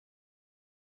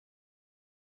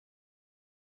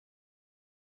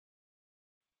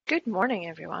Good morning,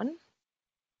 everyone.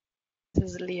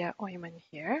 This is Leah Oyman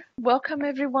here. Welcome,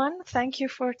 everyone. Thank you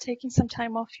for taking some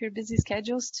time off your busy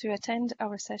schedules to attend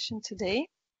our session today.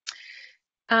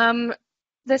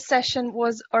 This session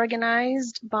was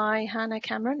organized by Hannah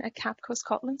Cameron at Capco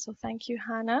Scotland, so thank you,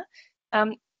 Hannah.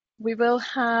 We will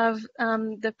have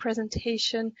the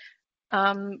presentation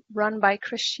run by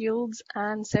Chris Shields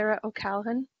and Sarah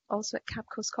O'Callaghan, also at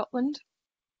Capco Scotland.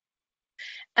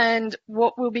 And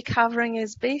what we'll be covering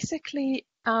is basically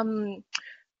what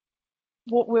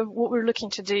we're looking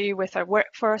to do with our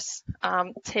workforce,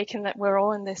 taking that we're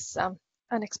all in this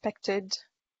unexpected,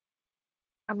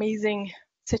 amazing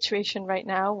situation right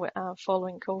now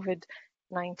following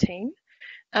COVID-19.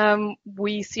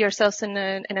 We see ourselves in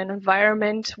an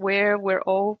environment where we're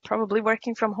all probably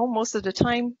working from home most of the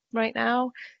time right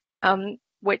now,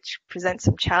 which presents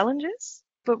some challenges,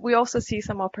 but we also see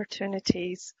some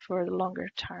opportunities for the longer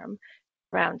term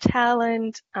around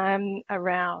talent,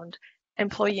 around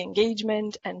employee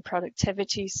engagement and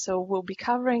productivity. So we'll be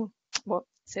covering, well,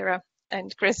 Sarah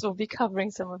and Chris will be covering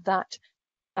some of that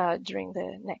during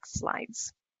the next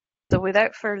slides. So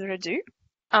without further ado,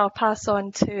 I'll pass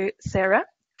on to Sarah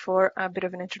for a bit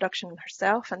of an introduction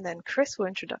herself, and then Chris will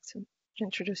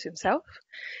introduce himself.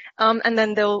 And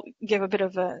then they'll give a bit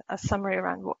of a summary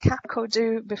around what Capco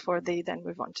do before they then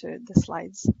move on to the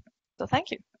slides. So thank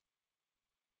you.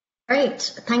 Great,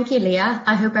 thank you, Leah.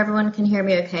 I hope everyone can hear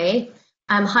me okay.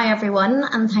 Hi everyone,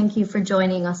 and thank you for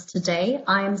joining us today.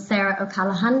 I'm Sarah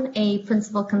O'Callaghan, a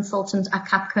principal consultant at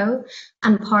Capco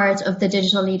and part of the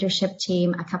digital leadership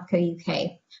team at Capco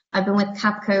UK. I've been with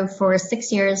Capco for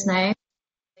 6 years now,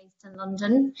 based in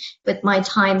London, with my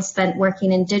time spent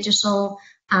working in digital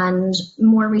and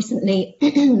more recently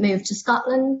moved to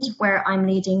Scotland, where I'm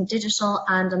leading digital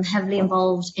and I'm heavily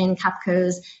involved in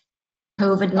Capco's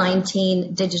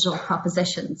COVID-19 digital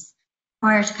propositions.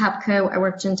 Prior to Capco, I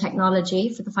worked in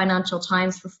technology for the Financial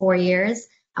Times for 4 years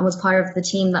and was part of the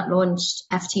team that launched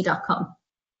ft.com.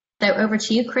 So over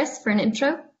to you, Chris, for an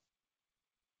intro.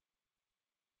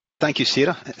 Thank you,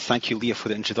 Sarah. Thank you, Leah, for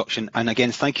the introduction. And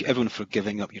again, thank you everyone for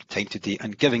giving up your time today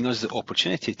and giving us the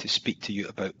opportunity to speak to you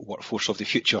about workforce of the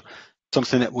future,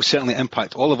 something that will certainly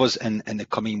impact all of us in the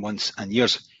coming months and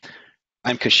years.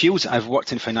 I'm Chris Shields. I've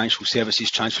worked in financial services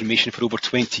transformation for over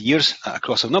 20 years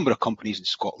across a number of companies in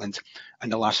Scotland,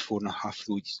 and the last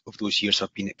 4.5 of those years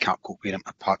have been at Capco, where I'm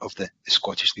a part of the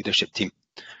Scottish leadership team.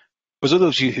 For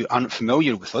those of you who aren't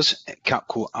familiar with us,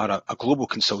 Capco are a global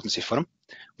consultancy firm.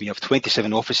 We have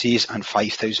 27 offices and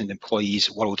 5,000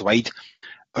 employees worldwide.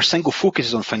 Our single focus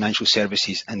is on financial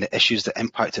services and the issues that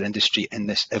impact our industry in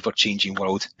this ever-changing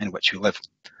world in which we live.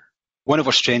 One of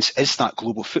our strengths is that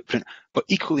global footprint, but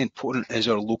equally important is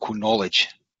our local knowledge.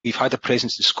 We've had a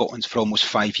presence in Scotland for almost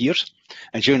 5 years,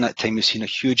 and during that time we've seen a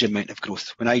huge amount of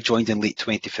growth. When I joined in late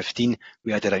 2015,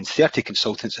 we had around 30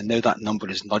 consultants, and now that number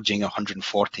is nudging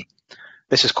 140.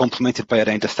 This is complemented by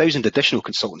around 1,000 additional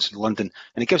consultants in London,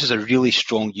 and it gives us a really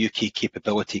strong UK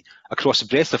capability across a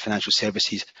breadth of financial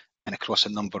services and across a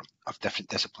number of different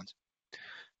disciplines.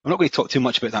 I'm not going to talk too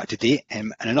much about that today,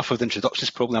 and enough of the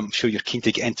introductions. Probably I'm sure you're keen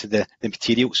to get into the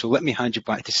material, so let me hand you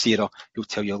back to Sarah, who'll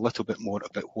tell you a little bit more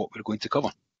about what we're going to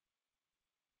cover.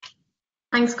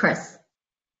 Thanks, Chris.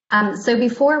 So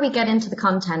before we get into the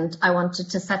content, I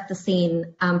wanted to set the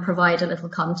scene and provide a little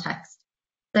context.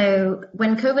 So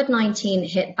when COVID-19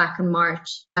 hit back in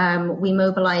March, we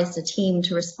mobilized a team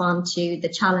to respond to the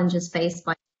challenges faced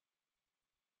by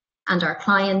and our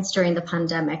clients during the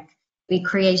pandemic. We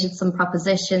created some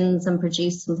propositions and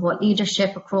produced some thought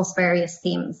leadership across various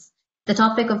themes. The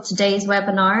topic of today's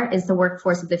webinar is the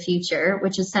workforce of the future,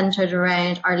 which is centered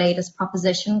around our latest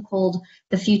proposition called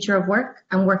The Future of Work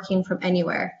and Working from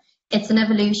Anywhere. It's an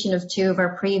evolution of two of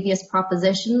our previous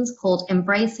propositions called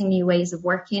Embracing New Ways of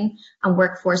Working and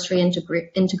Workforce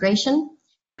Reintegration.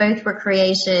 Both were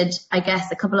created, I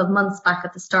guess, a couple of months back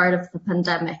at the start of the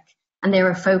pandemic, and they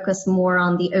were focused more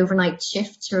on the overnight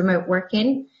shift to remote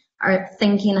working. Our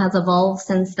thinking has evolved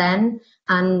since then,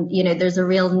 and there's a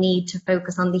real need to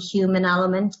focus on the human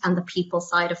element and the people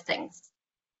side of things.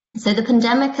 So the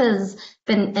pandemic has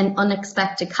been an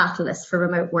unexpected catalyst for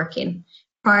remote working.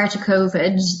 Prior to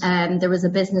COVID, there was a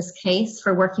business case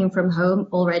for working from home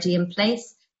already in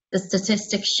place. The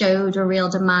statistics showed a real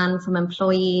demand from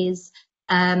employees,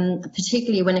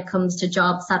 particularly when it comes to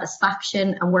job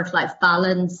satisfaction and work-life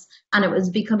balance. And it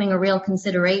was becoming a real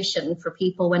consideration for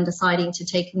people when deciding to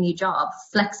take a new job.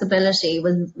 Flexibility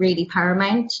was really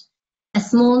paramount. A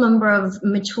small number of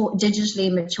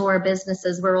digitally mature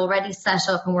businesses were already set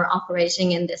up and were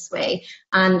operating in this way,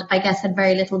 and I guess had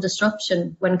very little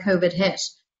disruption when COVID hit.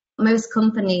 most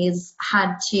companies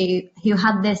who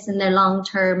had this in their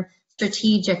long-term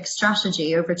strategic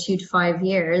strategy over 2 to 5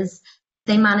 years,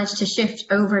 they managed to shift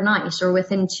overnight or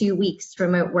within 2 weeks to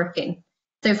remote working.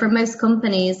 So for most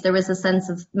companies, there was a sense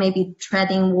of maybe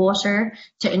treading water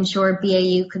to ensure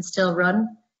BAU could still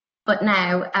run. But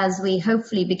now, as we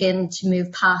hopefully begin to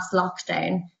move past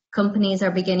lockdown, companies are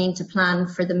beginning to plan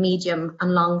for the medium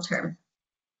and long term.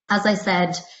 As I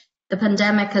said, the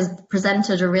pandemic has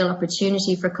presented a real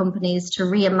opportunity for companies to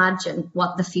reimagine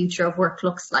what the future of work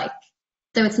looks like.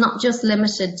 So it's not just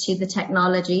limited to the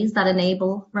technologies that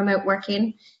enable remote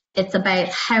working. It's about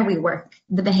how we work,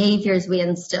 the behaviors we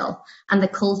instill, and the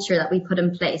culture that we put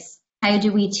in place. How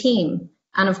do we team?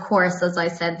 And of course, as I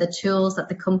said, the tools that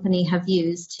the company have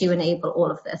used to enable all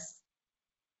of this.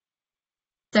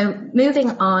 So moving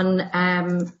on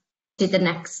to the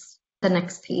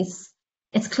next piece.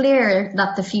 It's clear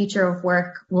that the future of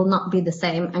work will not be the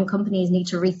same, and companies need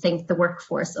to rethink the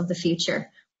workforce of the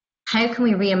future. How can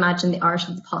we reimagine the art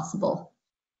of the possible?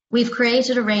 We've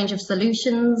created a range of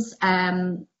solutions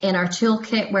in our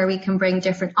toolkit where we can bring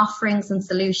different offerings and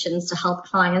solutions to help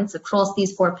clients across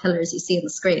these 4 pillars you see on the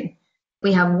screen.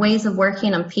 We have ways of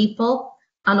working on people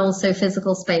and also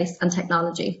physical space and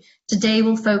technology. Today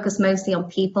we'll focus mostly on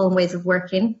people and ways of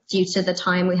working due to the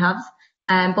time we have,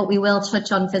 but we will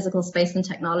touch on physical space and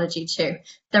technology too.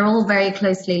 They're all very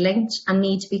closely linked and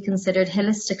need to be considered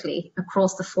holistically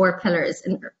across the 4 pillars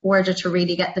in order to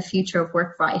really get the future of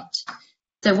work right.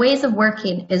 So ways of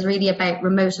working is really about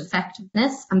remote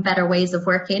effectiveness and better ways of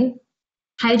working.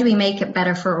 How do we make it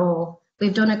better for all?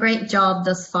 We've done a great job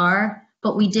thus far,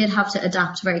 but we did have to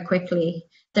adapt very quickly.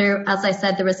 There, as I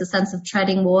said, there was a sense of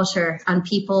treading water and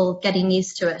people getting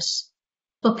used to it.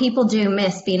 But people do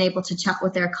miss being able to chat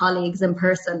with their colleagues in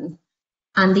person.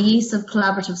 And the use of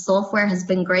collaborative software has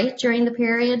been great during the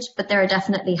period, but there are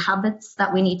definitely habits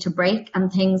that we need to break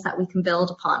and things that we can build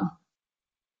upon.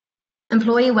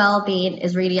 Employee well-being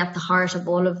is really at the heart of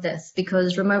all of this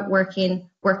because remote working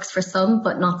works for some,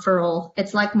 but not for all.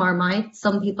 It's like Marmite.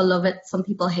 Some people love it, some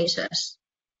people hate it.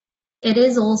 It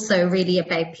is also really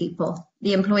about people.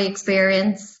 The employee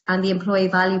experience and the employee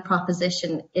value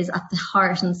proposition is at the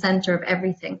heart and center of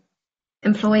everything.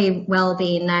 Employee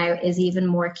well-being now is even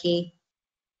more key.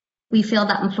 We feel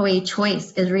that employee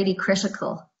choice is really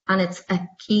critical and it's a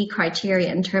key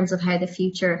criteria in terms of how the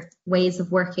future ways of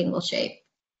working will shape.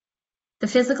 The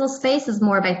physical space is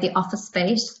more about the office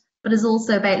space, but is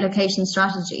also about location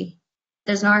strategy.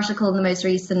 There's an article in the most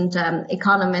recent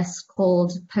Economist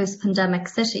called Post-Pandemic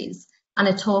Cities, and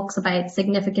it talks about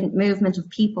significant movement of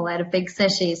people out of big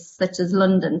cities such as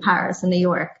London, Paris, and New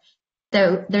York.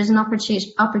 So there's an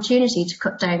opportunity to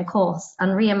cut down costs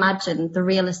and reimagine the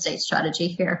real estate strategy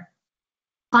here.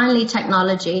 Finally,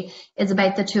 technology is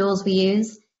about the tools we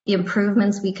use, the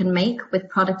improvements we can make with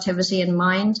productivity in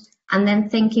mind, and then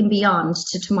thinking beyond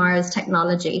to tomorrow's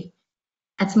technology.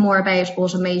 It's more about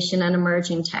automation and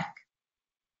emerging tech.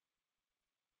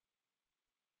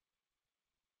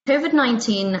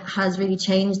 COVID-19 has really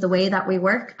changed the way that we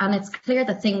work, and it's clear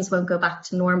that things won't go back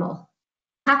to normal.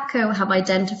 Capco have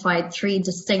identified 3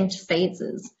 distinct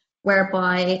phases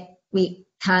whereby we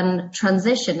can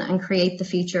transition and create the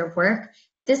future of work.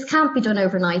 This can't be done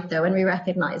overnight though, and we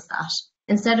recognise that.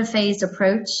 Instead, a phased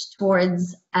approach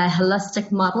towards a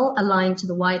holistic model aligned to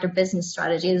the wider business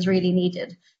strategy is really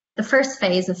needed. The first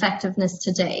phase, effectiveness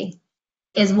today,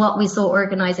 is what we saw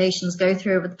organisations go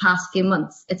through over the past few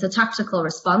months. It's a tactical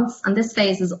response, and this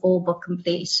phase is all but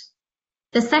complete.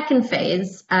 The second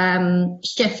phase,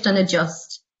 shift and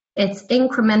adjust. It's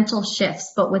incremental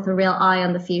shifts, but with a real eye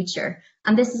on the future.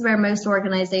 And this is where most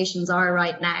organisations are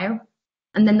right now.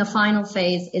 And then the final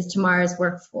phase is tomorrow's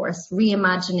workforce,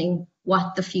 reimagining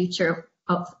what the future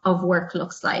of work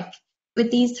looks like.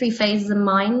 With these 3 phases in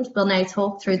mind, we'll now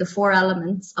talk through the 4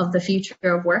 elements of the future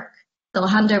of work. So I'll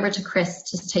hand over to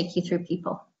Chris to take you through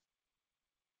people.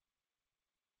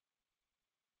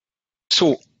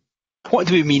 So what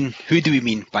do we mean? Who do we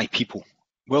mean by people?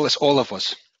 Well, it's all of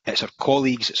us. It's our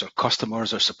colleagues, it's our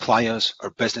customers, our suppliers, our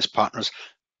business partners,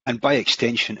 and by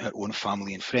extension, our own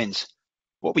family and friends.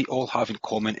 What we all have in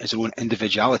common is our own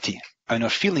individuality and our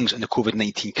feelings on the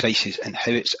COVID-19 crisis and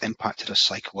how it's impacted us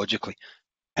psychologically.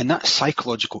 And that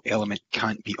psychological element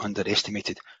can't be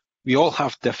underestimated. We all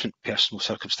have different personal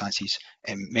circumstances,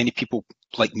 and many people,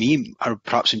 like me, are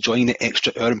perhaps enjoying the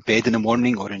extra hour in bed in the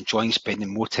morning or enjoying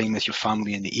spending more time with your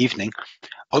family in the evening.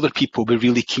 Other people will be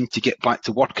really keen to get back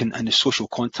to working and the social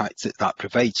contact that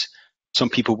provides. Some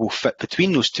people will fit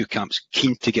between those 2 camps,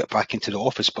 keen to get back into the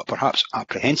office, but perhaps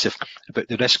apprehensive about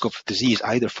the risk of disease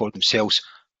either for themselves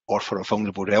or for a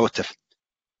vulnerable relative.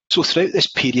 So throughout this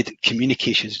period,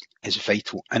 communication is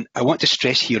vital. And I want to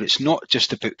stress here, it's not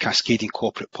just about cascading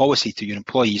corporate policy to your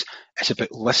employees, it's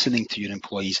about listening to your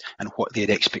employees and what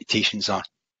their expectations are.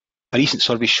 A recent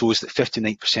survey shows that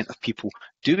 59% of people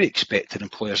do expect their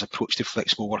employer's approach to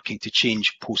flexible working to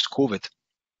change post-COVID.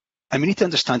 And we need to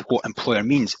understand what employer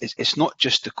means. It's not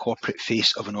just the corporate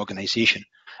face of an organisation.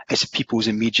 It's people's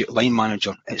immediate line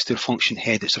manager, it's their function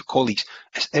head, it's their colleagues,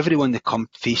 it's everyone they come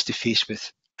face to face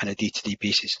with on a day-to-day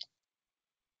basis.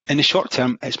 In the short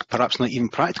term, it's perhaps not even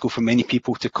practical for many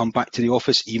people to come back to the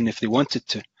office even if they wanted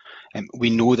to. We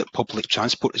know that public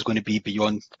transport is going to be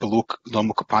below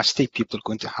normal capacity. People are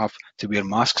going to have to wear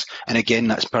masks. And again,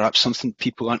 that's perhaps something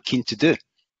people aren't keen to do.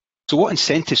 So what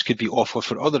incentives could be offered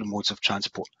for other modes of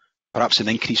transport? Perhaps an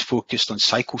increase focused on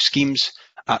cycle schemes,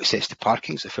 access to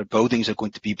parkings. If our buildings are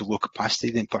going to be below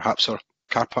capacity, then perhaps our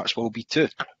car parks will be too.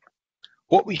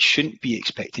 What we shouldn't be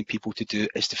expecting people to do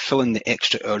is to fill in the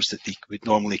extra hours that they would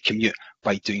normally commute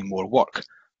by doing more work.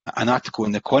 An article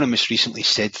in The Economist recently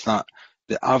said that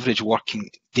the average working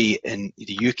day in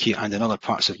the UK and in other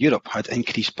parts of Europe had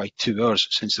increased by 2 hours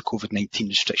since the COVID-19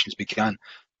 restrictions began.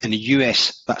 In the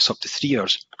US, that's up to 3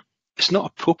 hours. It's not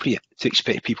appropriate to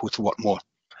expect people to work more.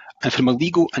 And from a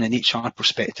legal and an HR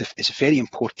perspective, it's very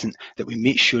important that we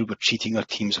make sure we're treating our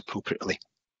teams appropriately.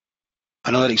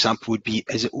 Another example would be,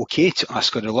 is it okay to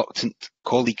ask a reluctant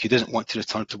colleague who doesn't want to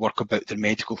return to work about their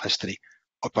medical history,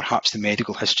 or perhaps the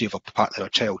medical history of a partner or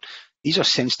child? These are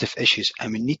sensitive issues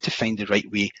and we need to find the right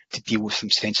way to deal with them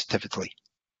sensitively.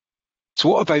 So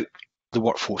what about the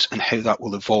workforce and how that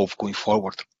will evolve going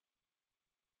forward?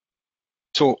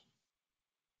 So,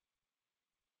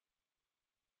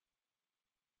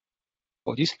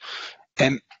 apologies.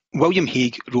 William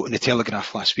Hague wrote in the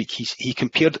Telegraph last week, he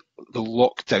compared the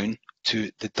lockdown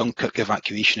to the Dunkirk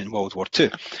evacuation in World War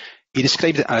II. He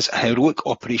described it as a heroic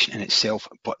operation in itself,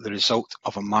 but the result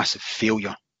of a massive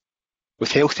failure.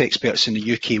 With health experts in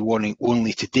the UK warning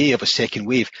only today of a second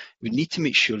wave, we need to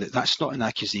make sure that that's not an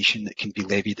accusation that can be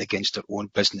levied against our own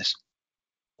business.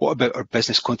 What about our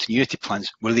business continuity plans?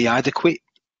 Were they adequate?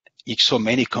 You saw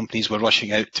many companies were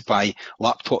rushing out to buy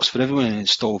laptops for everyone and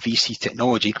install VC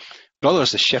technology. For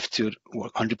others, the shift to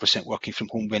 100% working from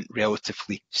home went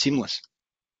relatively seamless.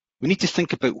 We need to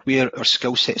think about where our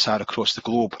skill sets are across the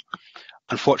globe.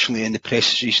 Unfortunately, in the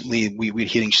press recently, we're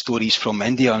hearing stories from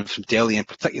India and from Delhi in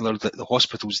particular that the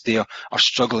hospitals there are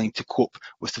struggling to cope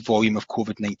with the volume of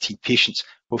COVID-19 patients,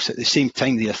 whilst at the same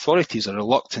time the authorities are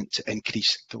reluctant to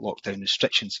increase the lockdown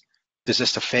restrictions. Does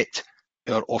this affect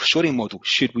our offshoring model?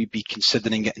 Should we be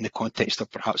considering it in the context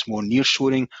of perhaps more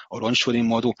nearshoring or onshoring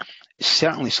model? It's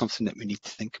certainly something that we need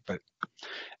to think about.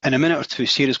 In a minute or two,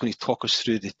 Sarah's going to talk us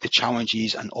through the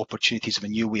challenges and opportunities of a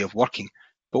new way of working.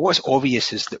 But what's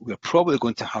obvious is that we're probably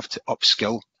going to have to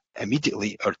upskill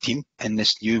immediately our team in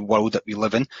this new world that we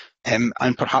live in,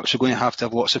 and perhaps we're going to have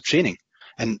lots of training,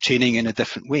 and training in a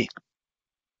different way.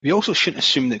 We also shouldn't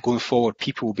assume that going forward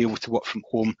people will be able to work from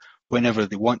home whenever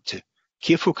they want to.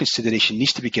 Careful consideration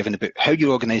needs to be given about how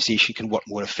your organisation can work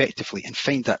more effectively and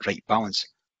find that right balance.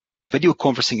 Video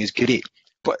conferencing is great,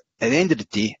 but at the end of the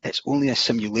day, it's only a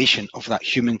simulation of that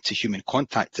human-to-human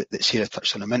contact that Sarah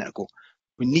touched on a minute ago.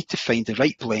 We need to find the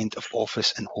right blend of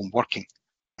office and home working.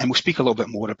 And we'll speak a little bit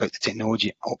more about the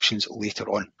technology options later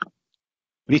on.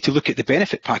 We need to look at the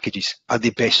benefit packages. Are they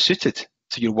best suited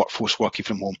to your workforce working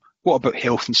from home? What about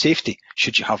health and safety?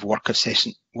 Should you have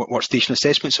workstation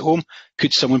assessments at home?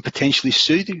 Could someone potentially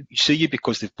sue you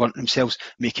because they've burnt themselves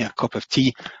making a cup of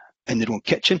tea in their own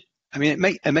kitchen? I mean,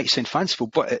 it might sound fanciful,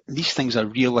 but these things are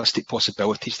realistic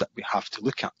possibilities that we have to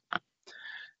look at.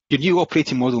 Your new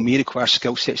operating model may require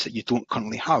skill sets that you don't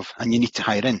currently have and you need to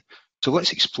hire in. So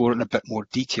let's explore in a bit more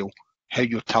detail how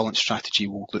your talent strategy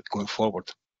will look going forward.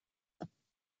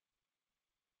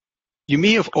 You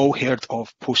may have all heard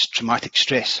of post-traumatic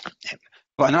stress,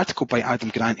 but an article by Adam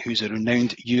Grant, who's a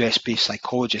renowned US-based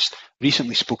psychologist,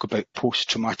 recently spoke about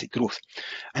post-traumatic growth.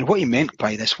 And what he meant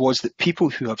by this was that people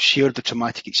who have shared the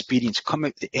traumatic experience come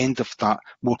out the end of that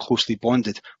more closely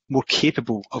bonded, more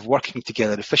capable of working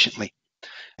together efficiently.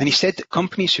 And he said that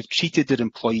companies who've treated their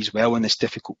employees well in this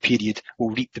difficult period will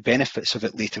reap the benefits of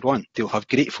it later on. They'll have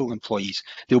grateful employees.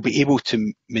 They'll be able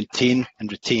to maintain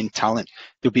and retain talent.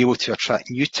 They'll be able to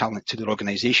attract new talent to their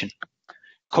organisation.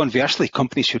 Conversely,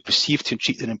 companies who perceive to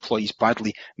treat their employees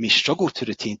badly may struggle to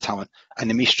retain talent and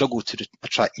they may struggle to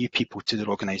attract new people to their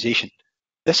organisation.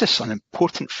 This is an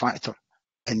important factor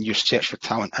in your search for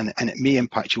talent and it may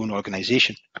impact your own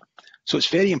organisation. So it's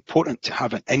very important to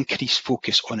have an increased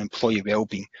focus on employee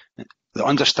well-being, the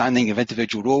understanding of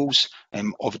individual roles,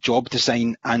 of job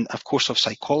design, and of course of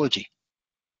psychology.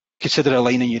 Consider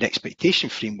aligning your expectation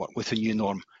framework with a new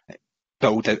norm.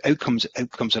 Build out outcomes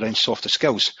around softer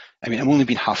skills. I mean, I'm only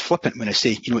being half flippant when I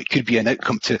say, it could be an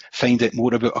outcome to find out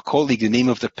more about a colleague, the name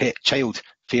of their pet child,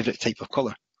 favourite type of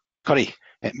colour. Curry,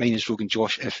 mine is Rogan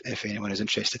Josh, if anyone is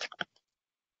interested.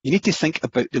 You need to think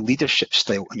about the leadership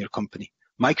style in your company.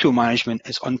 Micromanagement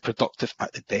is unproductive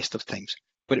at the best of times,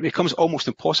 but it becomes almost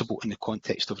impossible in the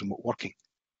context of remote working.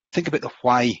 Think about the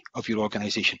why of your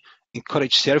organisation.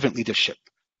 Encourage servant leadership,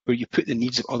 where you put the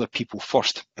needs of other people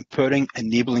first, empowering,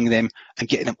 enabling them, and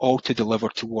getting them all to deliver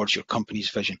towards your company's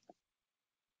vision.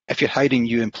 If you're hiring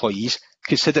new employees,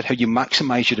 consider how you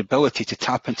maximise your ability to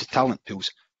tap into talent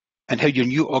pools and how your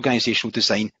new organisational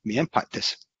design may impact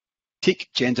this. Take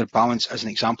gender balance as an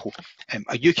example.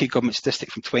 A UK government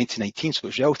statistic from 2019, so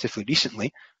it's relatively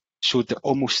recently, showed that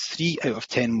almost 3 out of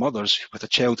 10 mothers with a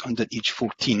child under age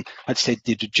 14 had said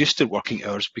they'd reduced their working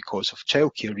hours because of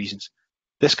childcare reasons.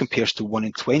 This compares to 1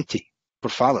 in 20 for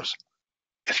fathers.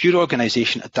 If your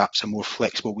organisation adapts a more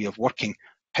flexible way of working,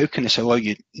 how can this allow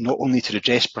you not only to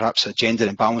redress perhaps a gender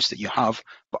imbalance that you have,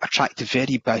 but attract the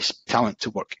very best talent to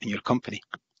work in your company?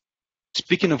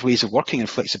 Speaking of ways of working and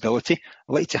flexibility,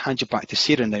 I'd like to hand you back to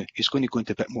Sarah now, who's going to go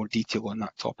into a bit more detail on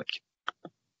that topic.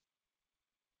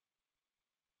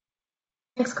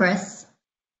 Thanks, Chris.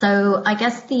 So I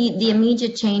guess the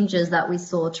immediate changes that we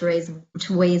saw to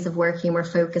ways of working were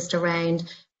focused around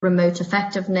remote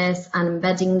effectiveness and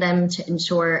embedding them to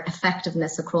ensure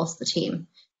effectiveness across the team.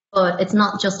 But it's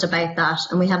not just about that,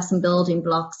 and we have some building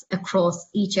blocks across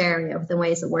each area of the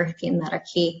ways of working that are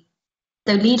key.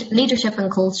 So leadership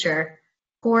and culture,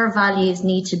 core values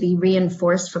need to be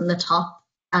reinforced from the top,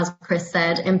 as Chris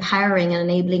said, empowering and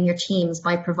enabling your teams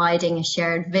by providing a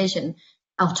shared vision,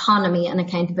 autonomy and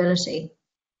accountability.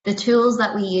 The tools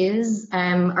that we use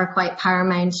are quite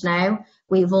paramount now.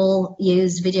 We've all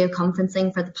used video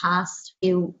conferencing for the past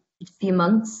few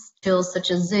months. Tools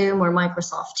such as Zoom or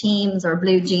Microsoft Teams or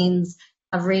Blue Jeans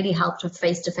have really helped with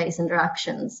face-to-face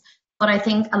interactions. But I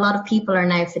think a lot of people are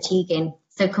now fatiguing.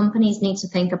 So companies need to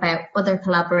think about other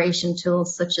collaboration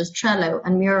tools such as Trello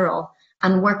and Mural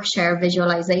and work-share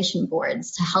visualization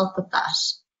boards to help with that.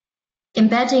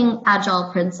 Embedding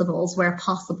agile principles where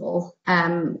possible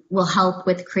will help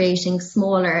with creating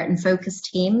smaller and focused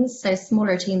teams, so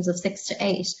smaller teams of 6 to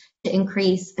 8, to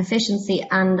increase efficiency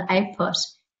and output.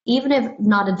 Even if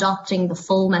not adopting the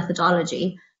full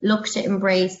methodology, look to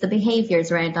embrace the behaviours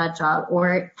around agile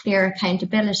or clear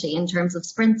accountability in terms of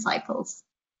sprint cycles.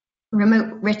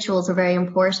 Remote rituals are very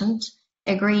important.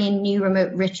 Agreeing new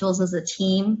remote rituals as a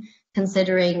team,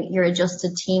 considering your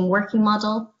adjusted team working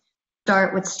model.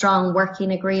 Start with strong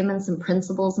working agreements and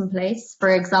principles in place. For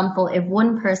example, if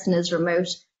one person is remote,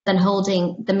 then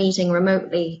holding the meeting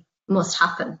remotely must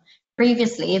happen.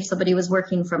 Previously, if somebody was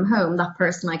working from home, that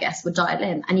person, I guess, would dial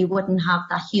in and you wouldn't have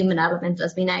that human element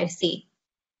as we now see.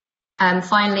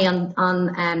 Finally,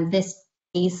 on this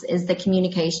piece is the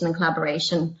communication and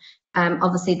collaboration.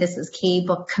 Obviously, this is key,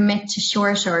 but commit to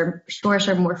shorter,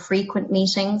 more frequent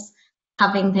meetings.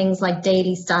 Having things like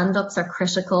daily stand-ups are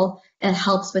critical. It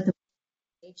helps with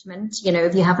engagement.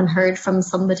 If you haven't heard from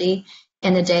somebody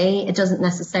in a day, it doesn't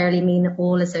necessarily mean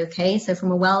all is okay. So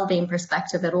from a well-being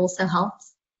perspective, it also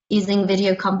helps. Using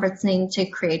video conferencing to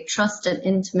create trust and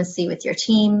intimacy with your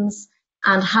teams,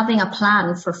 and having a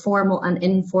plan for formal and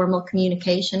informal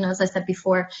communication. As I said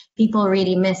before, people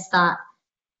really miss that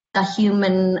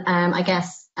human,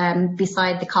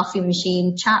 beside the coffee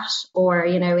machine chat or,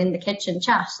 in the kitchen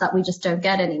chat that we just don't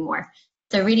get anymore.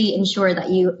 So really ensure that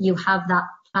you have that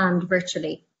planned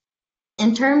virtually.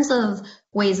 In terms of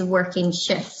ways of working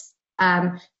shifts,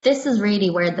 this is really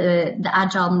where the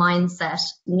agile mindset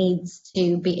needs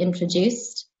to be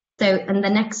introduced. So in the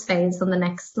next phase, on the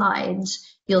next slide,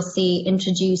 you'll see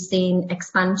introducing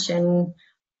expansion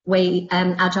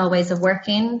agile ways of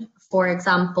working. For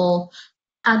example,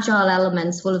 agile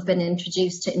elements will have been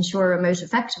introduced to ensure remote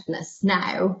effectiveness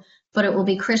now, but it will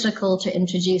be critical to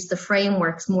introduce the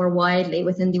frameworks more widely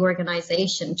within the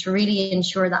organization to really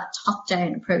ensure that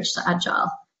top-down approach to agile.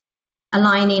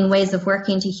 Aligning ways of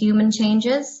working to human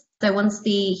changes. So once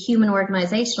the human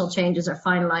organizational changes are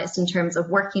finalized in terms of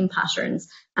working patterns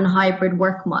and hybrid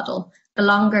work model, the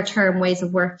longer term ways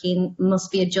of working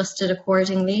must be adjusted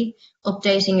accordingly,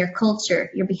 updating your culture,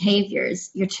 your behaviors,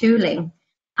 your tooling,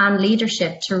 and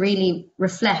leadership to really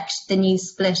reflect the new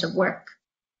split of work.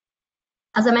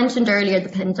 As I mentioned earlier, the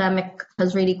pandemic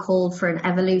has really called for an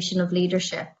evolution of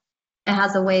leadership. It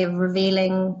has a way of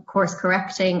revealing, course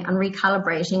correcting, and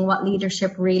recalibrating what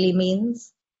leadership really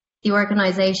means. The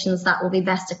organizations that will be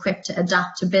best equipped to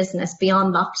adapt to business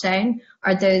beyond lockdown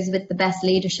are those with the best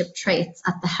leadership traits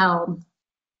at the helm.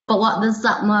 But what does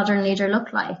that modern leader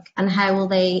look like, and how will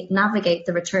they navigate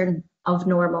the return of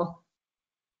normal?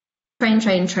 Train,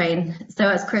 train, train. So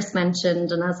as Chris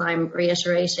mentioned, and as I'm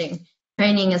reiterating,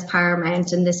 training is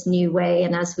paramount in this new way.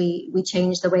 And as we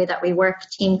change the way that we work,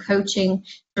 team coaching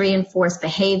to reinforce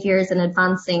behaviors and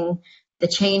advancing the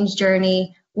change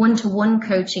journey, one-to-one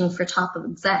coaching for top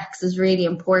execs is really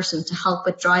important to help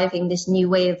with driving this new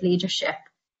way of leadership.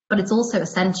 But it's also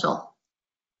essential.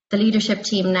 The leadership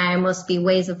team now must be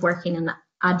ways of working and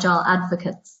agile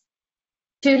advocates.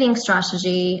 Tooling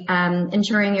strategy,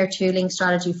 ensuring your tooling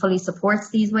strategy fully supports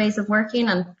these ways of working,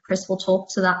 and Chris will talk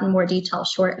to that in more detail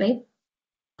shortly.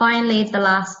 Finally, the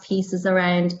last piece is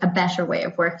around a better way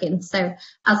of working. So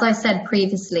as I said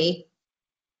previously,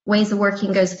 ways of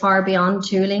working goes far beyond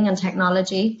tooling and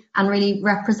technology and really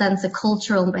represents a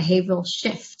cultural and behavioural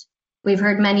shift. We've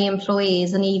heard many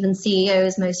employees and even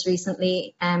CEOs most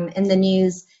recently in the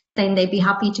news saying they'd be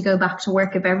happy to go back to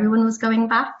work if everyone was going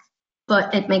back,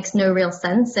 but it makes no real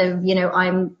sense. So,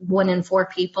 I'm 1 in 4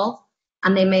 people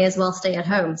and they may as well stay at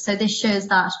home. So this shows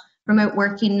that remote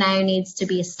working now needs to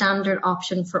be a standard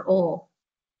option for all.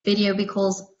 Video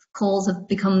calls have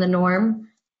become the norm,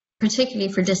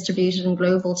 particularly for distributed and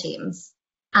global teams.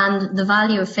 And the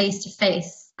value of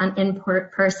face-to-face and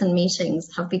in-person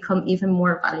meetings have become even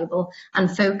more valuable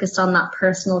and focused on that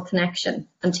personal connection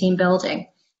and team building.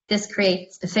 This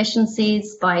creates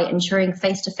efficiencies by ensuring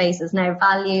face-to-face is now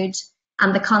valued,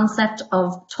 and the concept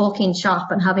of talking shop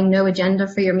and having no agenda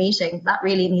for your meeting, that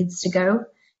really needs to go.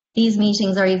 These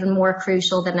meetings are even more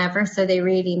crucial than ever, so they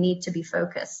really need to be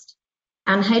focused.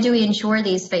 And how do we ensure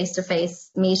these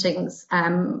face-to-face meetings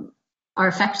are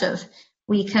effective?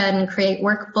 We can create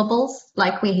work bubbles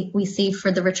like we see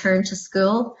for the return to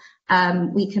school.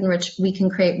 We can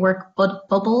create work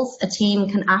bubbles. A team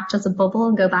can act as a bubble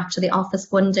and go back to the office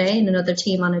one day and another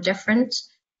team on a different.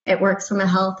 It works from a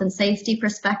health and safety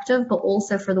perspective, but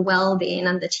also for the well-being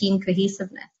and the team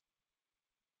cohesiveness.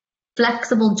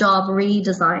 Flexible job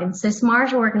redesign. So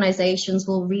smart organizations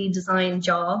will redesign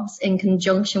jobs in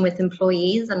conjunction with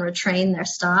employees and retrain their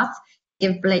staff,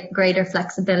 give greater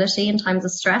flexibility in times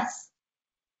of stress.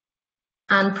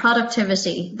 And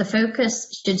productivity, the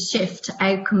focus should shift to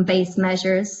outcome-based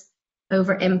measures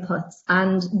over inputs,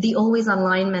 and the always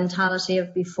online mentality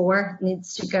of before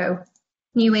needs to go.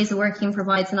 New ways of working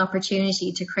provides an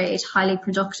opportunity to create highly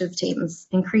productive teams,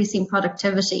 increasing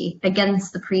productivity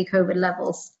against the pre-COVID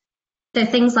levels. So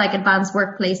things like advanced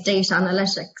workplace data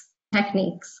analytics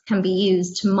techniques can be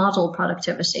used to model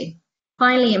productivity.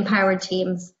 Finally, empowered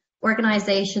teams.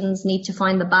 Organizations need to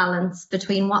find the balance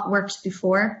between what worked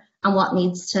before and what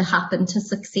needs to happen to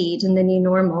succeed in the new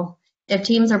normal. If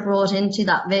teams are brought into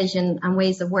that vision and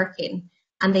ways of working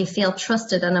and they feel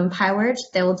trusted and empowered,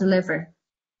 they will deliver.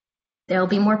 They'll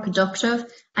be more productive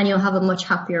and you'll have a much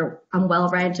happier and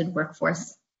well-rounded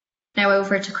workforce. Now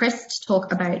over to Chris to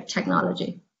talk about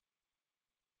technology.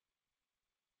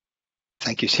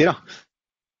 Thank you, Sarah.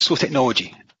 So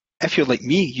technology. If you're like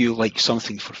me, you like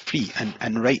something for free.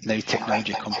 And right now,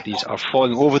 technology companies are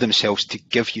falling over themselves to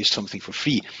give you something for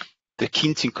free. They're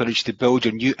keen to encourage you to build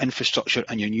your new infrastructure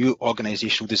and your new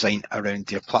organizational design around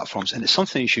their platforms. And it's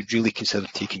something you should really consider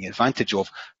taking advantage of.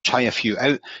 Try a few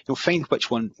out. You'll find which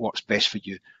one works best for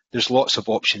you. There's lots of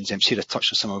options. Sarah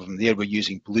touched on some of them there. We're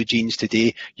using Blue Jeans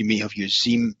today. You may have used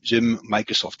Zoom,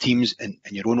 Microsoft Teams in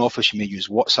your own office. You may use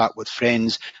WhatsApp with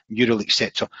friends, Mural,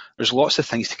 etc. There's lots of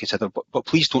things to consider, but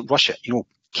please don't rush it.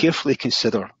 Carefully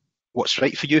consider what's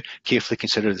right for you. Carefully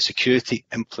consider the security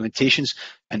implementations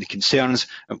and the concerns.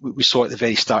 We saw at the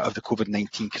very start of the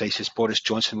COVID-19 crisis, Boris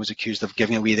Johnson was accused of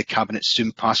giving away the cabinet's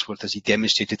Zoom password as he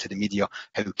demonstrated to the media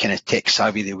how kind of tech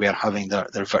savvy they were having their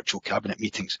virtual cabinet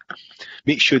meetings.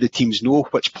 Make sure the teams know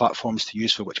which platforms to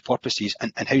use for which purposes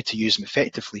and how to use them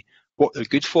effectively, what they're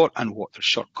good for and what their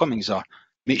shortcomings are.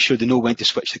 Make sure they know when to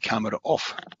switch the camera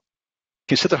off.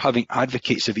 Consider having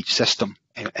advocates of each system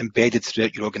embedded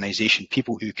throughout your organisation,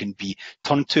 people who can be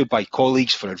turned to by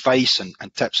colleagues for advice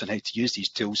and tips on how to use these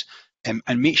tools, and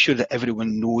make sure that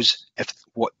everyone knows if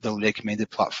what the recommended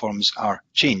platforms are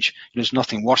change. There's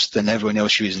nothing worse than everyone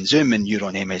else using Zoom and you're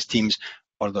on MS Teams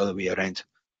or the other way around.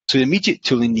 So the immediate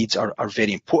tooling needs are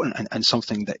very important and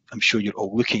something that I'm sure you're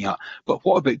all looking at. But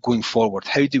what about going forward?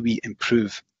 How do we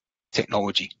improve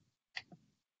technology?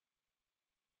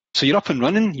 So you're up and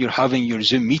running, you're having your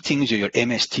Zoom meetings or your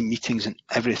MS Team meetings and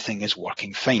everything is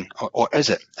working fine, or is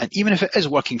it? And even if it is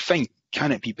working fine,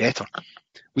 can it be better?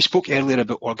 We spoke earlier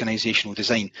about organisational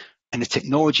design, and the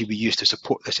technology we use to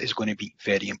support this is going to be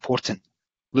very important.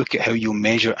 Look at how you'll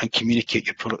measure and communicate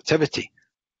your productivity.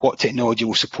 What technology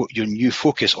will support your new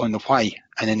focus on the why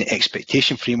and in the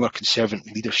expectation framework and servant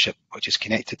leadership, which is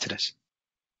connected to this?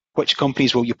 Which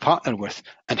companies will you partner with,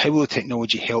 and how will the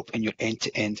technology help in your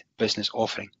end-to-end business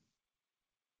offering?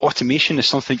 Automation is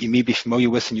something you may be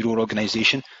familiar with in your own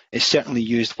organisation. It's certainly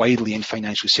used widely in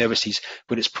financial services,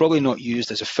 but it's probably not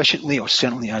used as efficiently or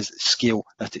certainly as scale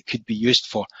that it could be used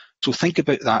for. So think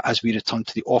about that as we return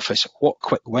to the office. What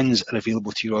quick wins are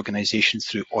available to your organisation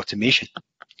through automation?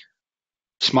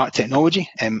 Smart technology.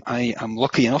 I am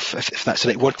lucky enough, if that's the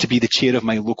right word, to be the chair of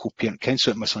my local parent council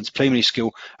at my son's primary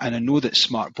school, and I know that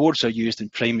smart boards are used in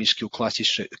primary school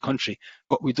classes throughout the country,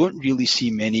 but we don't really see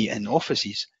many in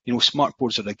offices. You know, smart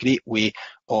boards are a great way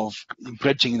of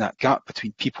bridging that gap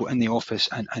between people in the office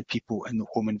and people in the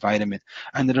home environment.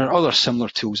 And there are other similar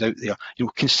tools out there. You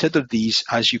know, consider these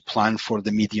as you plan for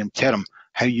the medium term,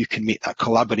 how you can make that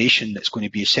collaboration that's going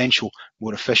to be essential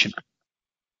more efficient.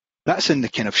 That's in the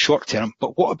kind of short term,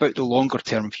 but what about the longer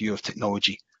term view of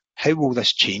technology? How will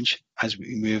this change as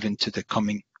we move into the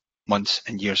coming months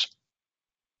and years?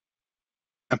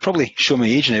 I'm probably showing my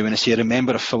age now when I say I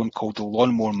remember a film called The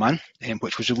Lawnmower Man,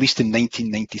 which was released in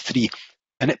 1993,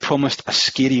 and it promised a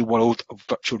scary world of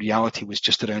virtual reality was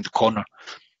just around the corner.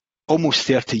 Almost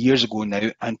 30 years ago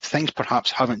now, and things perhaps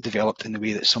haven't developed in the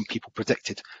way that some people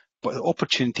predicted, but the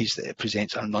opportunities that it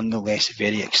presents are nonetheless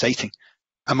very exciting.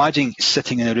 Imagine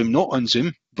sitting in a room not on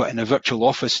Zoom, but in a virtual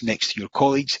office next to your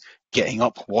colleagues, getting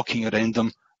up, walking around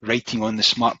them, writing on the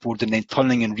smartboard, and then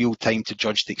turning in real time to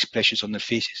judge the expressions on their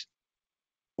faces.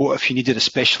 Or if you needed a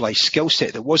specialised skill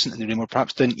set that wasn't in the room or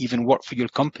perhaps didn't even work for your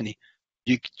company,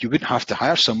 you wouldn't have to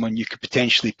hire someone. You could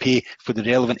potentially pay for the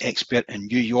relevant expert in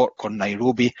New York or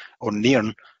Nairobi or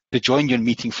Nairn to join your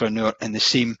meeting for an hour in the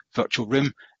same virtual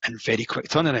room and very quick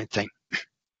turnaround time.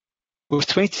 With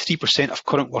 23% of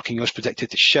current working hours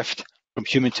predicted to shift from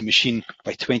human to machine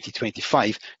by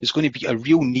 2025, there's going to be a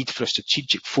real need for a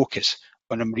strategic focus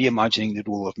on reimagining the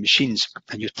role of machines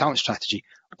and your talent strategy.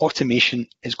 Automation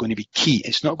is going to be key.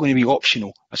 It's not going to be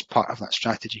optional as part of that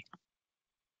strategy.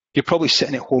 You're probably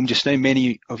sitting at home just now.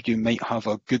 Many of you might have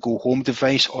a Google Home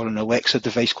device or an Alexa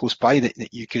device close by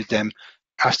that you could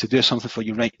ask to do something for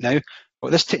you right now.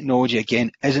 But this technology,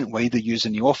 again, isn't widely used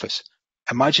in the office.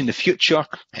 Imagine the future,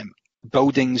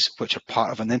 buildings which are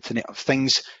part of an Internet of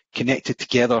Things connected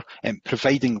together and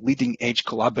providing leading edge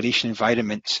collaboration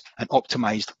environments and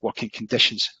optimized working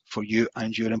conditions for you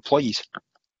and your employees.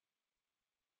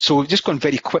 So we've just gone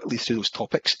very quickly through those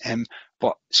topics,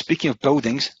 but speaking of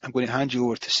buildings, I'm going to hand you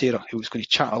over to Sarah, who's going to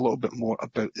chat a little bit more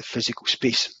about the physical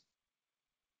space.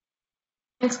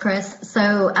 Thanks, Chris.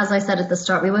 So as I said at the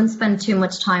start, we won't spend too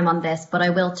much time on this, but I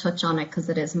will touch on it because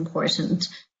it is important.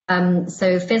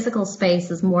 So physical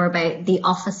space is more about the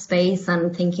office space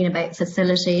and thinking about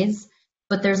facilities,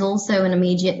 but there's also an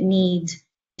immediate need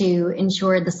to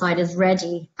ensure the site is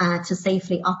ready to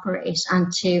safely operate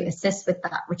and to assist with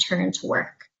that return to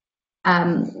work.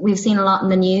 We've seen a lot in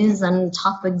the news and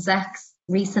top execs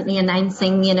recently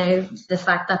announcing, the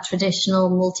fact that traditional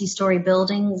multi-story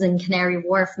buildings in Canary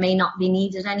Wharf may not be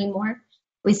needed anymore.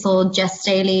 We saw Jess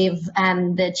Staley,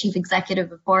 the chief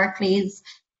executive of Barclays,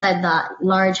 said that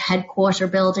large headquarter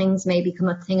buildings may become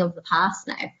a thing of the past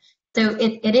now. So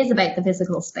it is about the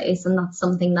physical space, and that's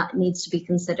something that needs to be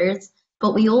considered.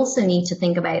 But we also need to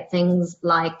think about things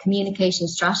like communication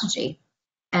strategy.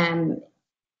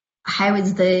 How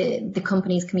is the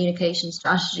company's communication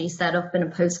strategy set up in a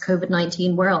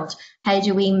post-COVID-19 world? How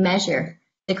do we measure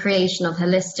the creation of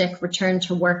holistic return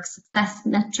to work success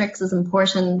metrics is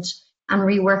important, and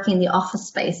reworking the office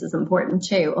space is important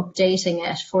too, updating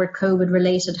it for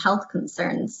COVID-related health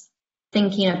concerns,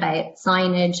 thinking about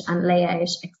signage and layout,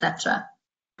 etc.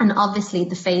 And obviously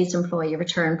the phased employee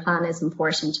return plan is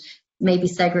important, maybe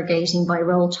segregating by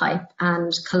role type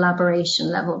and collaboration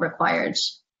level required.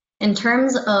 In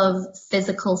terms of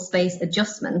physical space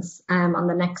adjustments, on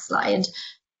the next slide,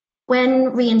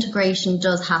 when reintegration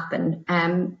does happen,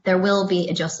 there will be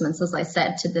adjustments, as I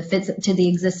said, to the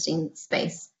existing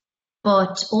space,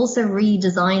 but also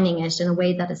redesigning it in a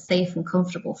way that is safe and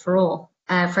comfortable for all.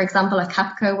 For example, at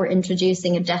Capco, we're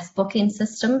introducing a desk booking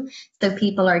system, so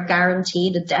people are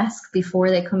guaranteed a desk before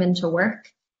they come into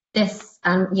work. This,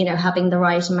 and having the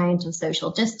right amount of social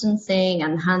distancing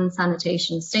and hand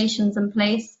sanitation stations in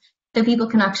place, so people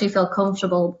can actually feel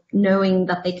comfortable knowing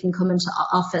that they can come into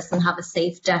office and have a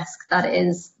safe desk that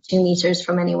is 2 meters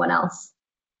from anyone else.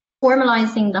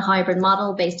 Formalizing the hybrid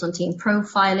model based on team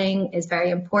profiling is very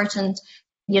important.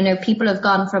 People have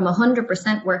gone from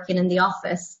 100% working in the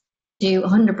office to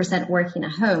 100% working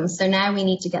at home. So now we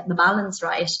need to get the balance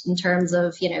right in terms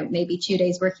of, maybe 2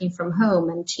 days working from home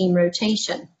and team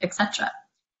rotation, etc.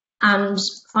 And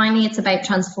finally, it's about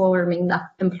transforming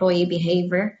that employee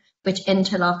behavior, which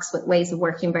interlocks with ways of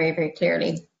working very, very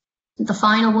clearly. The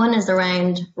final one is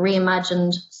around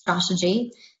reimagined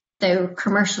strategy. So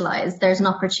commercialize, there's an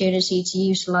opportunity to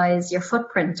utilize your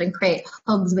footprint and create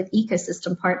hubs with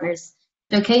ecosystem partners.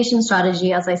 Location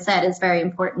strategy, as I said, is very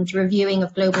important. Reviewing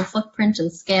of global footprint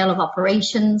and scale of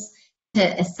operations to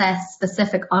assess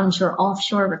specific onshore,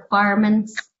 offshore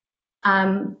requirements.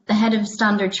 The head of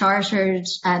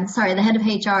the head of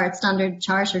HR at Standard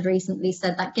Chartered recently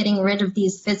said that getting rid of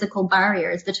these physical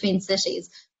barriers between cities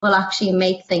will actually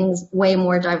make things way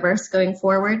more diverse going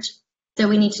forward. So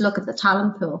we need to look at the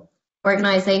talent pool.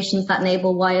 Organizations that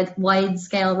enable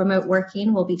wide-scale remote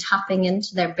working will be tapping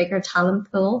into their bigger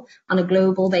talent pool on a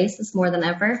global basis more than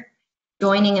ever.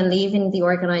 Joining and leaving the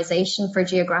organization for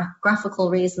geographical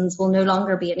reasons will no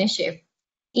longer be an issue.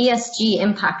 ESG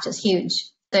impact is huge.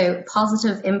 So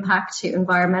positive impact to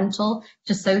environmental,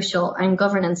 to social and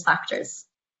governance factors.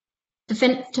 To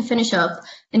finish up,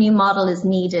 a new model is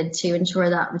needed to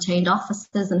ensure that retained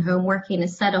offices and home working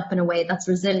is set up in a way that's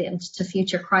resilient to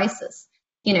future crises.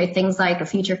 You know, things like a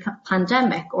future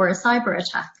pandemic or a cyber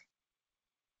attack.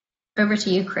 Over to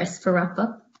you, Chris, for wrap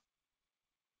up.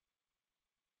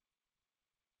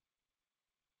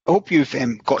 I hope you've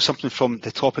got something from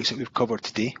the topics that we've covered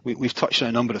today. We've touched on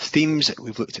a number of themes.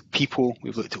 We've looked at people,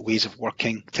 we've looked at ways of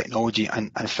working, technology,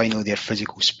 and finally their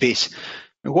physical space.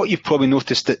 And what you've probably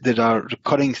noticed that there are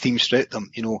recurring themes throughout them.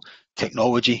 You know,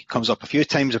 technology comes up a few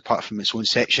times apart from its own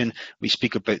section. We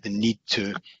speak about the need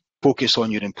to focus on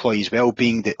your employees'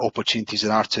 well-being, the opportunities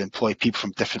there are to employ people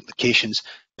from different locations.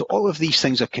 So all of these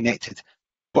things are connected,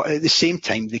 but at the same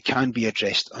time, they can be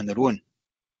addressed on their own.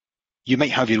 You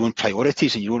might have your own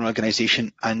priorities in your own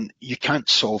organisation, and you can't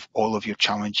solve all of your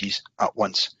challenges at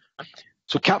once.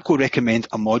 So Capco recommend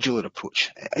a modular approach.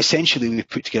 Essentially, we've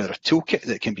put together a toolkit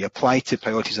that can be applied to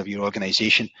priorities of your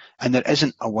organisation, and there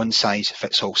isn't a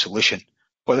one-size-fits-all solution,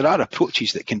 but there are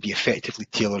approaches that can be effectively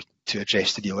tailored to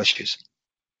address the real issues.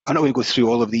 I'm not going to go through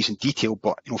all of these in detail,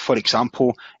 but for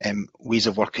example, ways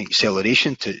of working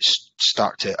acceleration to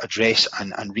start to address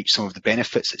and reap some of the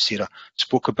benefits that Sarah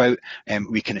spoke about.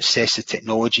 We can assess the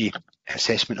technology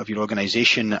assessment of your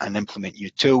organisation and implement new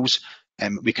tools.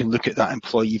 We can look at that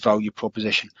employee value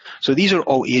proposition. So these are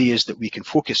all areas that we can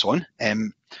focus on,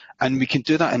 and we can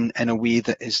do that in a way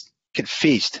that is kind of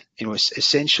phased.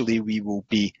 Essentially, we will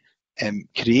be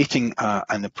creating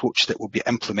an approach that will be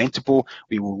implementable.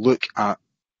 We will look at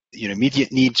your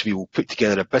immediate needs, we will put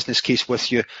together a business case with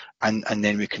you, and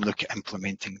then we can look at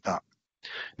implementing that.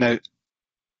 Now,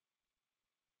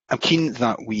 I'm keen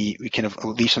that we kind of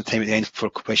leave some time at the end for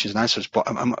questions and answers, but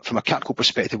from a Capco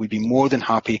perspective, we'd be more than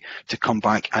happy to come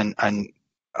back and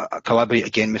collaborate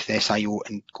again with the SIO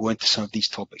and go into some of these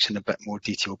topics in a bit more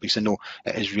detail, because I know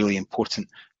it is really important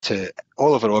to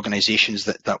all of our organisations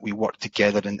that we work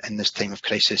together in this time of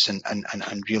crisis and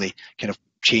really kind of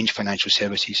change financial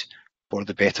services for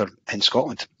the better in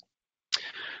Scotland.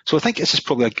 So I think this is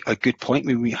probably a good point.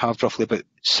 We have roughly about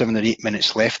 7 or 8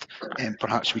 minutes left, and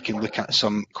perhaps we can look at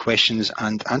some questions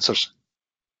and answers.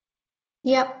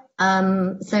 Yep.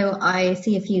 So I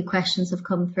see a few questions have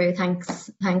come through.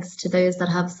 Thanks to those that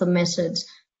have submitted.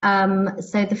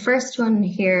 So the first one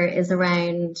here is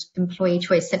around employee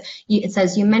choice. So it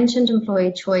says, you mentioned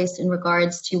employee choice in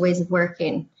regards to ways of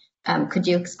working. Could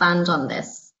you expand on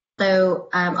this? So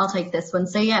I'll take this one.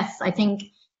 So yes, I think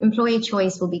employee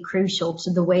choice will be crucial to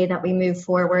the way that we move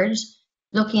forward.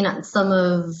 Looking at some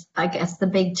of, I guess, the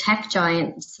big tech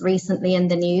giants recently in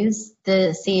the news,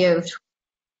 the CEO of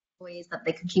employees that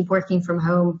they could keep working from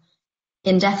home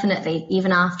indefinitely,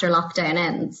 even after lockdown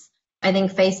ends. I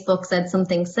think Facebook said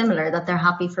something similar, that they're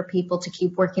happy for people to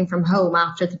keep working from home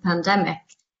after the pandemic.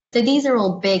 So these are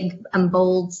all big and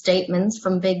bold statements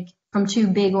from two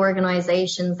big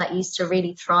organizations that used to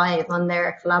really thrive on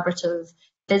their collaborative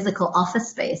physical office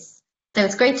space. So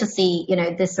it's great to see,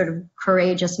 this sort of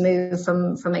courageous move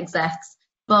from execs,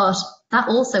 but that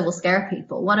also will scare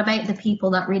people. What about the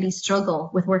people that really struggle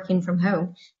with working from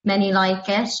home? Many like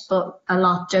it, but a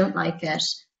lot don't like it.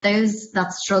 Those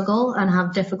that struggle and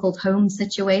have difficult home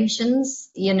situations,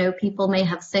 people may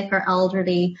have sick or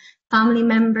elderly family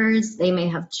members, they may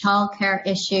have childcare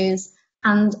issues,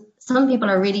 and some people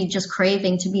are really just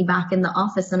craving to be back in the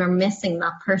office and are missing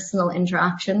that personal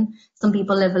interaction. Some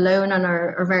people live alone and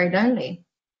are very lonely.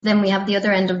 Then we have the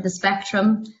other end of the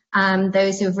spectrum,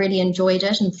 those who have really enjoyed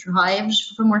it and thrived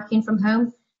from working from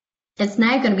home. It's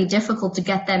now going to be difficult to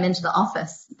get them into the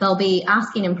office. They'll be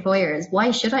asking employers,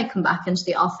 why should I come back into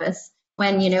the office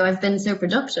when, I've been so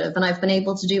productive and I've been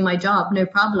able to do my job no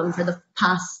problem for the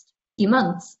past few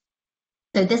months?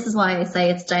 So this is why I say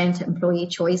it's down to employee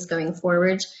choice going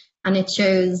forward. And it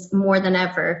shows more than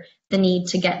ever the need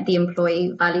to get the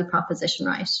employee value proposition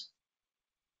right.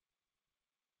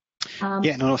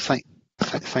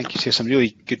 Thank you, Sarah. Some really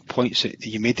good points that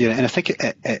you made there. And I think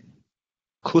it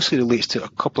closely relates to a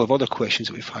couple of other questions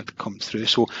that we've had come through.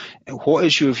 So what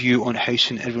is your view on how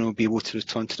soon everyone will be able to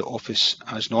return to the office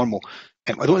as normal?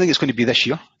 I don't think it's going to be this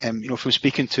year. From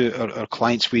speaking to our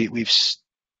clients, the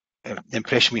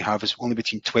impression we have is only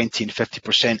between 20 and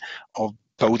 50% of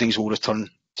buildings will return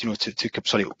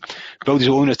buildings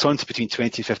will only return to between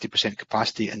 20 and 50%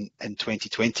 capacity in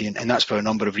 2020, and that's for a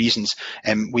number of reasons.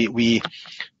 We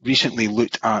recently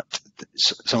looked at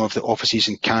some of the offices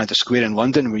in Canada Square in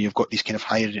London, where you've got these kind of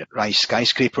high-rise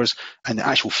skyscrapers, and the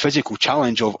actual physical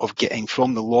challenge of getting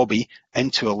from the lobby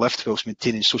into a lift whilst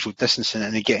maintaining social distancing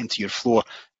and then getting to your floor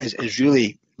is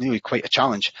really quite a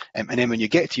challenge. And then when you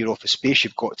get to your office space,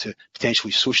 you've got to potentially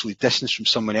socially distance from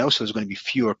someone else. So there's going to be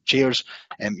fewer chairs.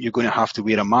 You're going to have to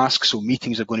wear a mask, so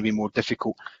meetings are going to be more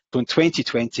difficult. So in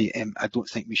 2020, I don't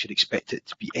think we should expect it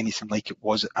to be anything like it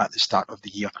was at the start of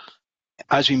the year.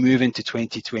 As we move into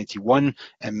 2021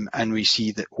 and we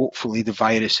see that hopefully the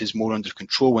virus is more under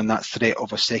control, when that threat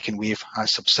of a second wave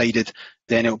has subsided,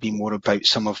 then it'll be more about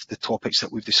some of the topics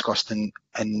that we've discussed in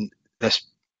this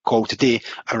call today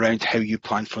around how you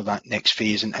plan for that next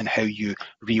phase and how you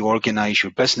reorganise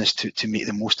your business to make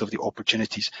the most of the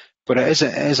opportunities. But it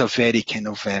is a very kind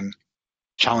of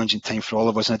challenging time for all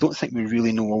of us, and I don't think we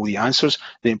really know all the answers.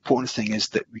 The important thing is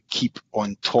that we keep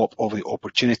on top of the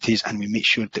opportunities and we make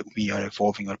sure that we are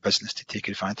evolving our business to take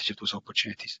advantage of those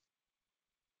opportunities.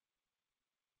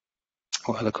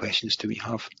 What other questions do we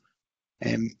have?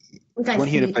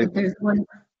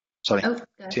 Sorry,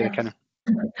 Sarah, Cannon.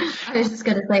 I was just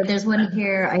going to say, there's one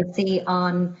here I see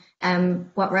on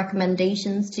what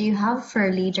recommendations do you have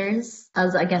for leaders,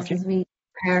 as I guess as we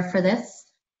prepare for this.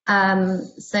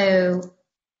 So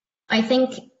I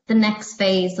think the next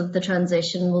phase of the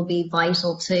transition will be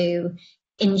vital to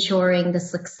ensuring the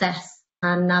success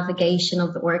and navigation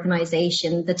of the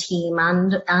organization, the team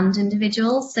and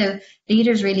individuals. So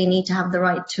leaders really need to have the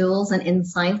right tools and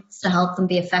insights to help them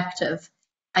be effective.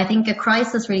 I think a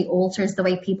crisis really alters the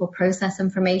way people process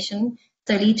information.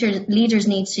 So leaders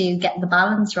need to get the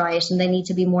balance right, and they need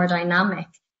to be more dynamic.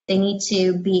 They need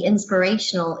to be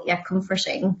inspirational yet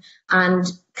comforting and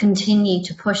continue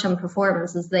to push on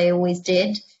performance as they always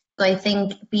did. So I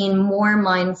think being more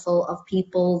mindful of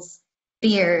people's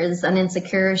fears and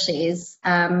insecurities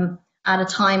at a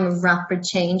time of rapid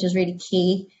change is really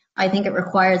key. I think it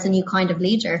requires a new kind of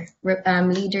leader,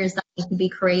 leaders that need to be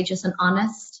courageous and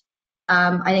honest.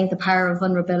 I think the power of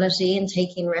vulnerability and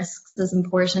taking risks is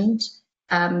important.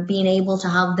 Being able to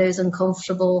have those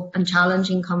uncomfortable and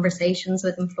challenging conversations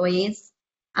with employees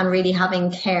and really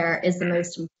having care is the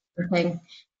most important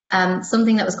thing.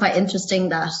 Something that was quite interesting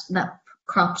that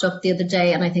cropped up the other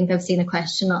day, and I think I've seen a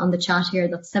question on the chat here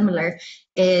that's similar,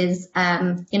 is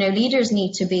leaders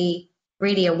need to be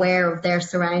really aware of their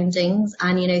surroundings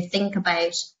and think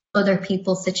about other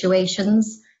people's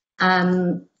situations.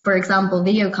 For example,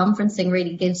 video conferencing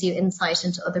really gives you insight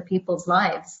into other people's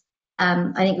lives.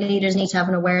 I think leaders need to have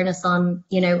an awareness on,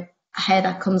 how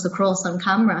that comes across on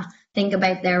camera. Think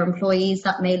about their employees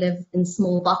that may live in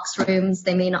small box rooms.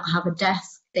 They may not have a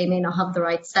desk. They may not have the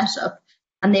right setup.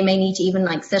 And they may need to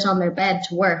even sit on their bed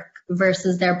to work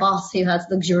versus their boss who has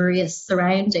luxurious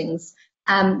surroundings.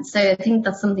 So I think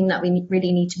that's something that we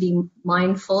really need to be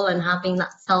mindful, and having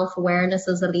that self-awareness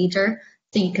as a leader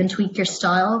so you can tweak your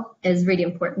style is really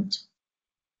important.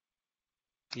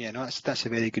 Yeah, no, that's a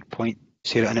very good point,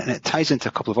 Sarah, and it ties into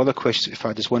a couple of other questions we've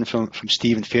had. There's one from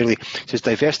Stephen Fairley. It says,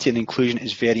 diversity and inclusion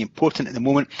is very important at the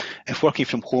moment. If working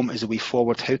from home is the way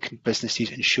forward, how can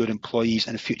businesses ensure employees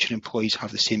and future employees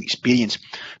have the same experience,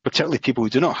 particularly people who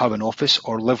do not have an office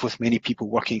or live with many people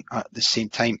working at the same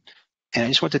time? And I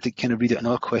just wanted to kind of read out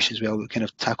another question as well. We'll kind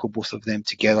of tackle both of them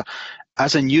together.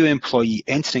 As a new employee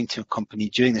entering to a company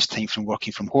during this time from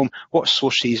working from home, what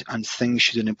sources and things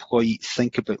should an employee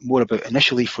think more about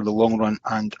initially for the long run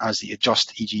and as they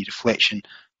adjust, e.g. reflection,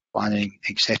 planning,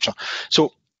 etc.?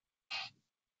 So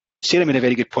Sarah made a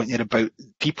very good point there about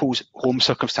people's home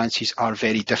circumstances are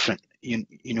very different.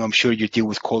 I'm sure you deal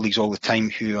with colleagues all the time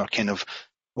who are kind of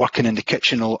working in the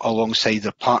kitchen alongside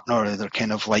their partner, or they're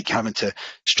kind of having to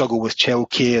struggle with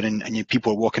childcare, and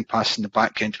people are walking past in the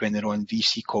background when they're on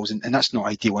VC calls, and that's not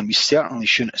ideal. And we certainly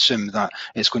shouldn't assume that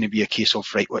it's going to be a case of,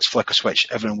 right, let's flick a switch,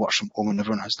 everyone works from home and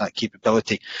everyone has that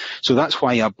capability. So that's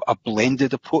why a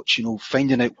blended approach,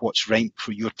 finding out what's right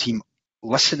for your team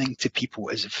listening to people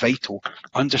is vital,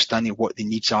 understanding what their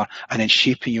needs are, and then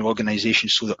shaping your organisation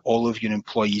so that all of your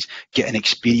employees get an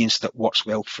experience that works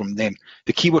well from them.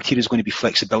 The key word here is going to be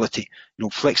flexibility.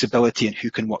 Flexibility in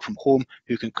who can work from home,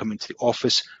 who can come into the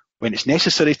office, when it's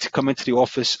necessary to come into the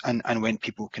office, and when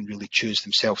people can really choose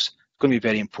themselves. It's going to be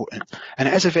very important. And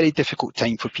it is a very difficult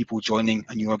time for people joining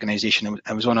a new organisation.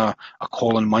 I was on a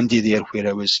call on Monday there where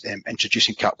I was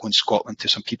introducing Capco in Scotland to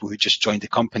some people who just joined the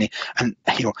company. And,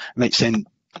 it might sound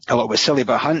a little bit silly,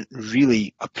 but I hadn't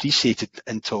really appreciated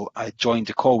until I joined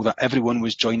the call that everyone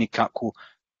was joining Capco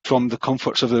from the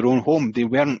comforts of their own home. They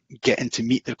weren't getting to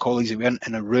meet their colleagues. They weren't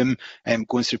in a room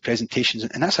going through presentations.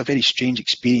 And that's a very strange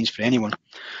experience for anyone.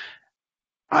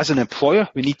 As an employer,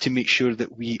 we need to make sure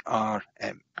that we are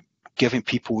giving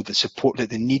people the support that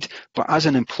they need. But as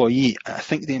an employee, I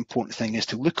think the important thing is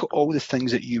to look at all the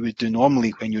things that you would do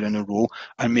normally when you're in a role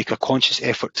and make a conscious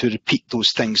effort to repeat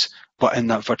those things, but in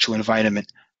that virtual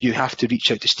environment. You have to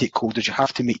reach out to stakeholders. You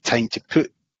have to make time to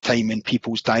put time in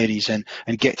people's diaries and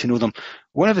get to know them.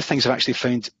 One of the things I've actually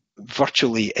found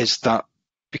virtually is that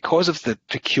because of the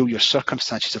peculiar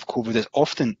circumstances of COVID, it's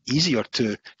often easier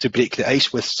to break the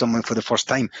ice with someone for the first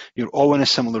time. You're all in a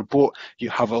similar boat. You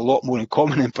have a lot more in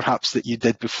common than perhaps that you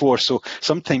did before. So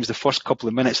sometimes the first couple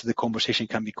of minutes of the conversation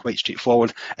can be quite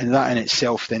straightforward, and that in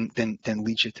itself then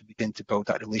leads you to begin to build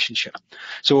that relationship.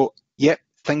 So, yeah,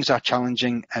 things are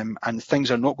challenging and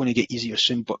things are not going to get easier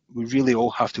soon, but we really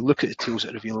all have to look at the tools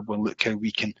that are available and look how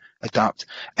we can adapt.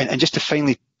 And just to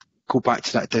finally go back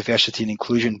to that diversity and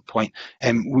inclusion point,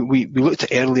 we looked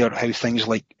at earlier how things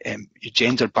like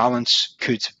gender balance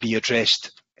could be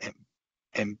addressed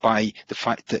by the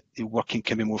fact that the working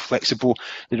can be more flexible.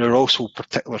 There are also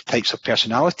particular types of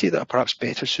personality that are perhaps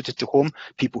better suited to home,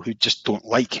 people who just don't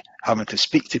like having to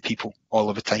speak to people all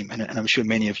of the time, and I'm sure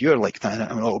many of you are like that, and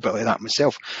I'm a little bit like that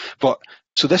myself. But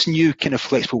so this new kind of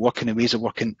flexible working and ways of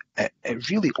working, it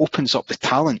really opens up the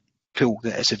talent pool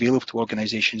that is available to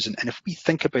organisations, and if we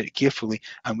think about it carefully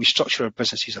and we structure our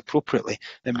businesses appropriately,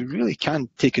 then we really can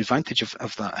take advantage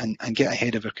of that and get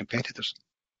ahead of our competitors.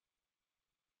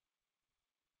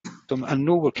 So I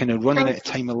know we're kind of running out of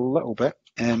time a little bit.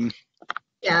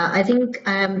 Yeah, I think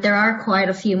there are quite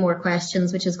a few more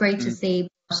questions, which is great to see,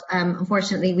 but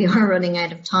unfortunately we are running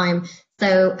out of time.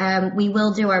 So we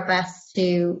will do our best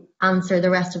to answer the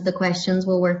rest of the questions.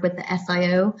 We'll work with the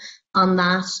SIO on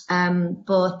that.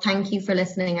 But thank you for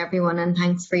listening, everyone, and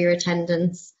thanks for your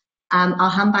attendance. I'll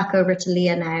hand back over to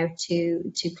Leah now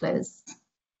to close.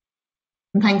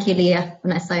 And thank you, Leah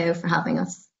and SIO, for having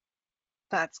us.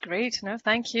 That's great. No,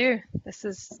 thank you. This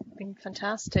has been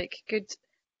fantastic. Good.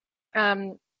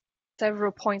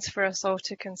 Several points for us all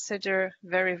to consider,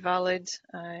 very valid.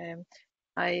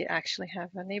 I actually have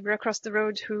a neighbour across the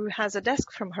road who has a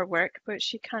desk from her work, but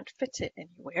she can't fit it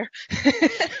anywhere.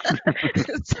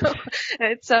 So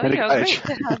it's great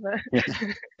to have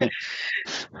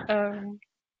a.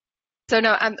 So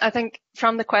no, I think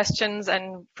from the questions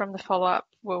and from the follow-up,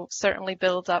 we'll certainly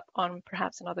build up on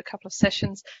perhaps another couple of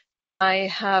sessions. I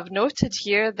have noted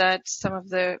here that some of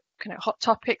the kind of hot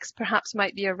topics perhaps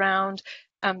might be around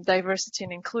diversity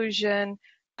and inclusion,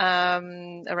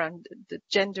 around the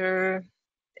gender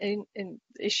in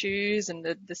issues and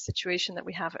the situation that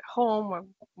we have at home, where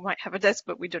we might have a desk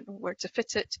but we don't know where to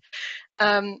fit it.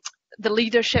 The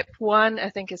leadership one, I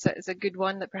think, is a good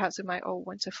one that perhaps we might all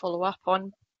want to follow up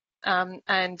on,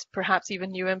 and perhaps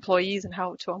even new employees and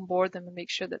how to onboard them and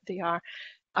make sure that they are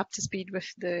up to speed with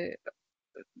the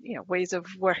ways of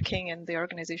working and the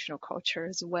organizational culture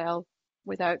as well,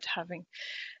 without having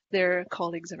their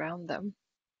colleagues around them.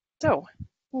 So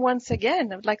once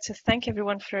again, I would like to thank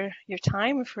everyone for your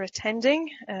time and for attending.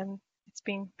 It's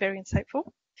been very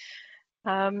insightful.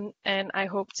 And I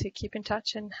hope to keep in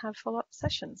touch and have follow-up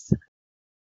sessions.